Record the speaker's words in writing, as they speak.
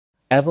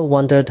Ever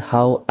wondered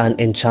how an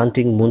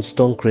enchanting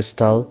moonstone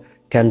crystal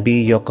can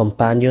be your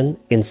companion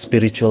in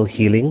spiritual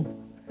healing?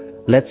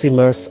 Let's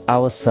immerse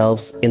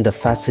ourselves in the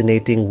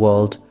fascinating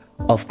world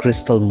of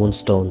crystal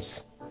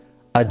moonstones,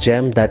 a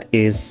gem that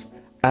is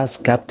as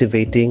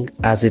captivating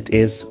as it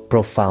is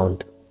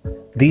profound.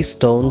 These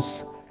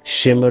stones,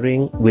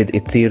 shimmering with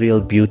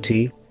ethereal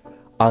beauty,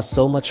 are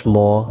so much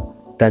more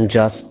than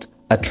just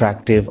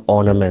attractive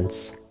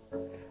ornaments.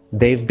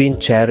 They've been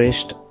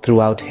cherished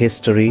throughout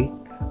history,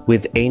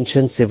 with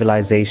ancient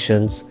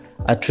civilizations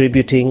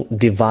attributing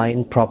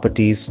divine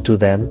properties to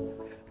them,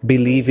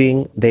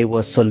 believing they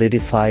were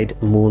solidified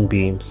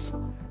moonbeams.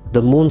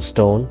 The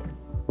Moonstone,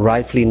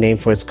 rightfully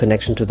named for its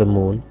connection to the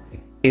moon,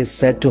 is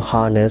said to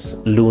harness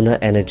lunar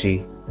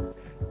energy.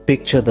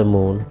 Picture the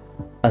moon,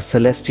 a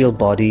celestial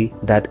body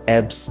that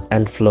ebbs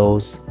and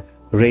flows,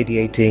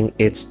 radiating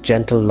its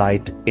gentle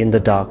light in the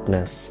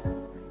darkness.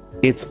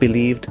 It's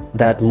believed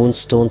that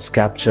moonstones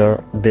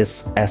capture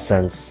this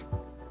essence,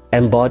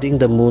 embodying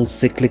the moon's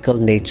cyclical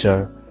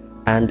nature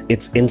and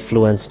its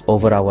influence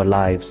over our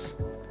lives.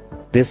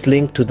 This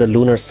link to the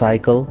lunar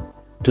cycle,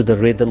 to the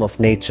rhythm of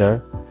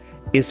nature,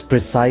 is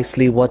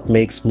precisely what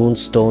makes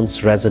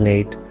moonstones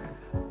resonate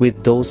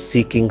with those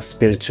seeking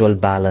spiritual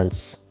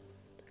balance.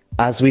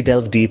 As we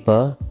delve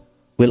deeper,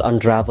 we'll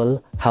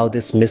unravel how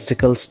this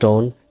mystical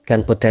stone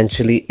can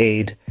potentially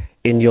aid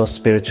in your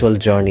spiritual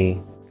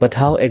journey. But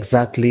how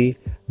exactly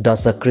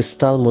does a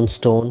crystal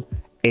moonstone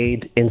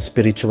aid in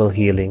spiritual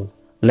healing?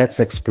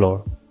 Let's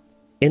explore.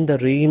 In the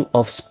realm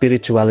of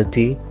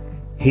spirituality,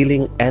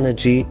 healing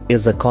energy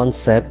is a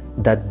concept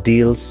that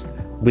deals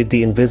with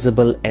the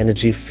invisible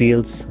energy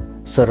fields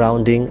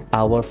surrounding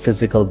our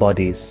physical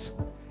bodies.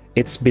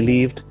 It's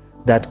believed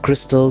that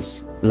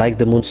crystals like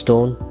the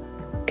moonstone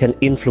can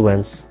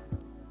influence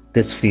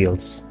these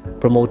fields,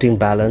 promoting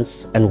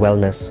balance and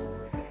wellness.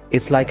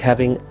 It's like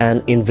having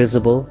an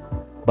invisible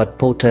but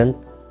potent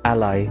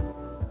ally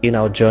in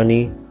our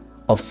journey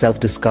of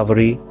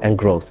self-discovery and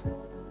growth.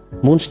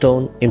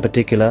 Moonstone, in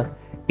particular,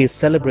 is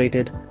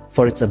celebrated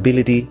for its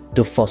ability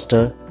to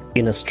foster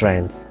inner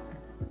strength.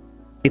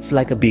 It's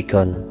like a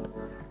beacon,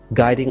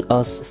 guiding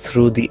us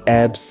through the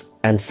ebbs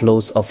and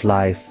flows of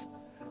life,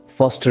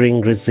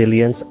 fostering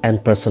resilience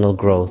and personal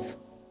growth.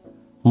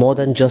 More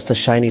than just a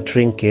shiny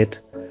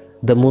trinket,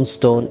 the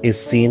moonstone is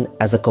seen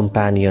as a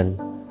companion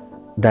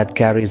that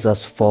carries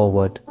us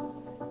forward,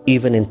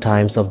 even in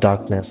times of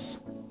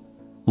darkness.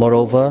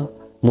 Moreover,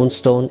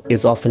 moonstone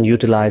is often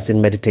utilized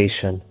in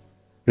meditation,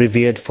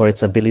 revered for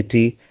its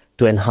ability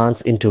to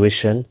enhance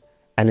intuition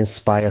and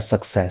inspire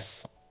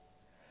success.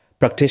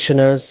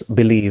 Practitioners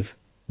believe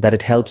that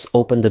it helps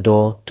open the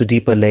door to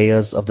deeper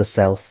layers of the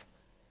self,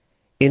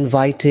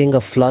 inviting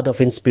a flood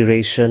of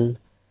inspiration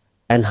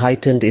and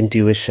heightened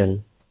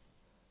intuition.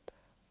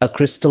 A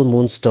crystal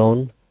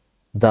moonstone,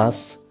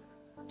 thus,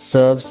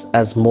 serves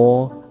as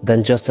more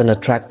than just an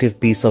attractive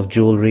piece of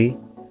jewelry.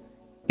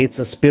 It's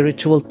a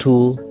spiritual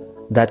tool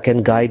that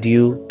can guide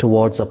you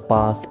towards a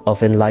path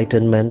of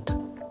enlightenment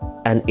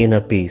and inner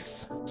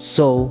peace.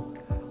 So,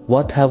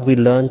 what have we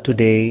learned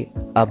today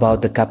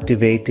about the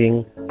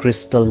captivating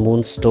crystal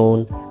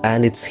moonstone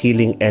and its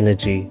healing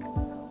energy?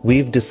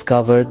 We've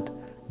discovered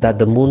that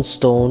the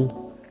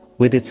moonstone,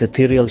 with its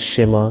ethereal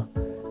shimmer,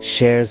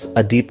 shares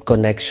a deep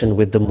connection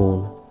with the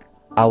moon,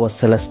 our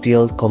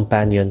celestial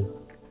companion.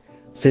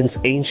 Since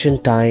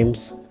ancient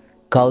times,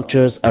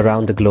 cultures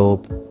around the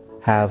globe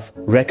have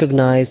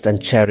recognized and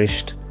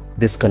cherished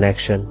this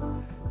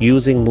connection,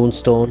 using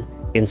moonstone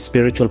in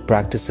spiritual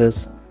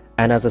practices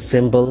and as a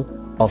symbol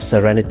of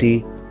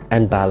serenity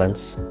and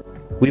balance.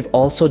 We've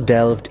also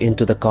delved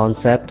into the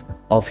concept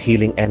of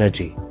healing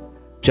energy.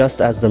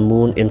 Just as the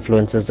moon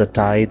influences the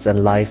tides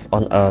and life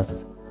on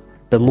Earth,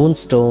 the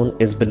moonstone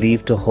is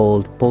believed to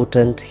hold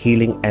potent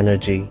healing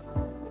energy.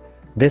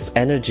 This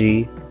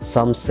energy,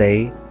 some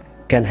say,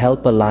 can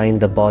help align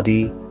the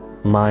body,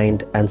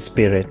 mind, and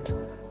spirit,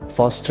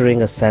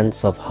 fostering a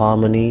sense of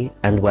harmony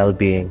and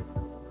well-being.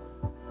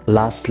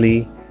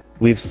 Lastly,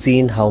 we've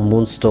seen how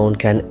moonstone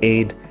can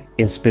aid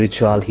in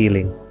spiritual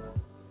healing,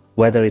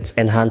 whether it's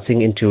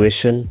enhancing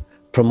intuition,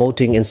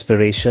 promoting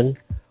inspiration,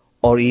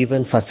 or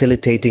even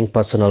facilitating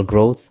personal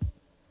growth.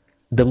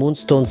 The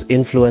moonstone's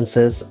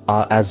influences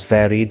are as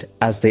varied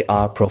as they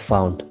are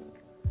profound.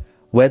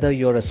 Whether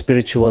you're a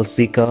spiritual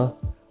seeker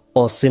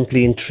or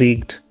simply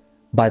intrigued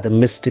by the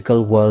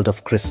mystical world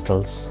of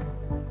crystals,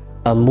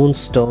 a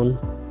moonstone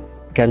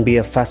can be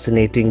a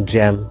fascinating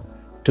gem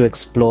to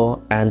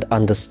explore and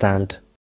understand.